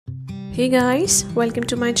Hey guys, welcome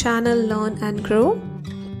to my channel Learn and Grow.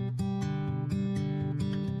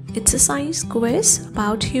 It's a science quiz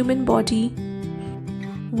about human body.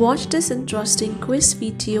 Watch this interesting quiz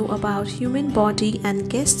video about human body and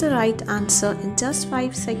guess the right answer in just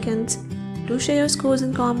 5 seconds. Do share your scores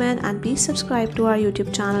in comment and please subscribe to our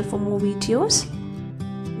YouTube channel for more videos.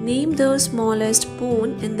 Name the smallest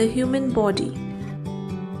bone in the human body.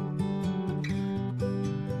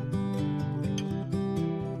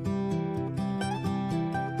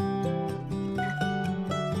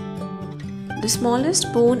 The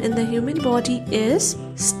smallest bone in the human body is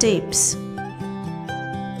stapes.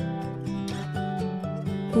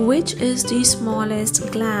 Which is the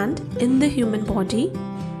smallest gland in the human body?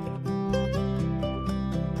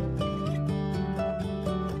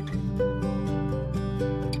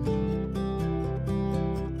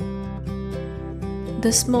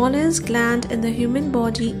 The smallest gland in the human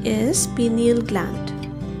body is pineal gland.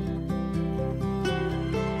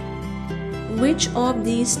 Which of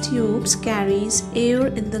these tubes carries air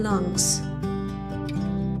in the lungs?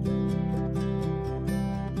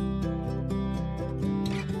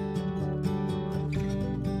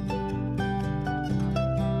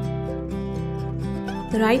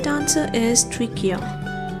 The right answer is trachea.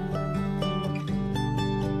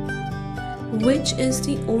 Which is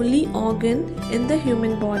the only organ in the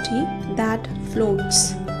human body that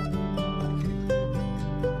floats?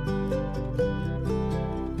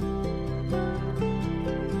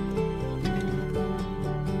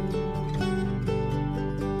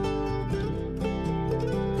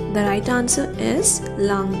 The right answer is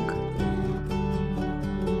lung.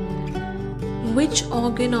 Which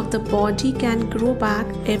organ of the body can grow back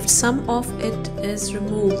if some of it is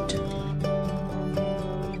removed?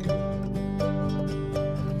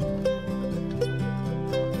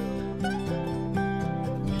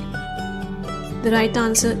 The right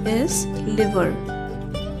answer is liver.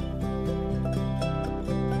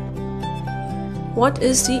 What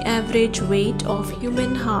is the average weight of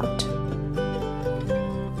human heart?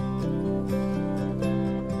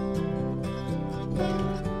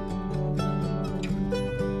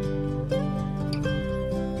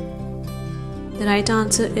 The right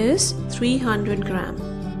answer is 300 gram.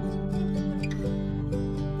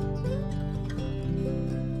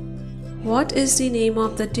 What is the name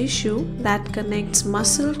of the tissue that connects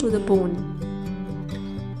muscle to the bone?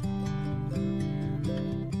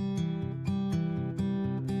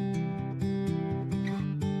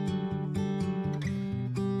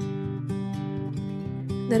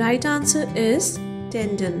 The right answer is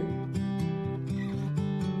tendon.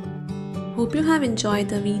 Hope you have enjoyed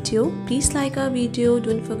the video. Please like our video.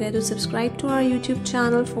 Don't forget to subscribe to our YouTube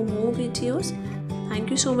channel for more videos. Thank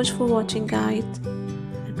you so much for watching guys.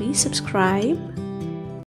 And please subscribe.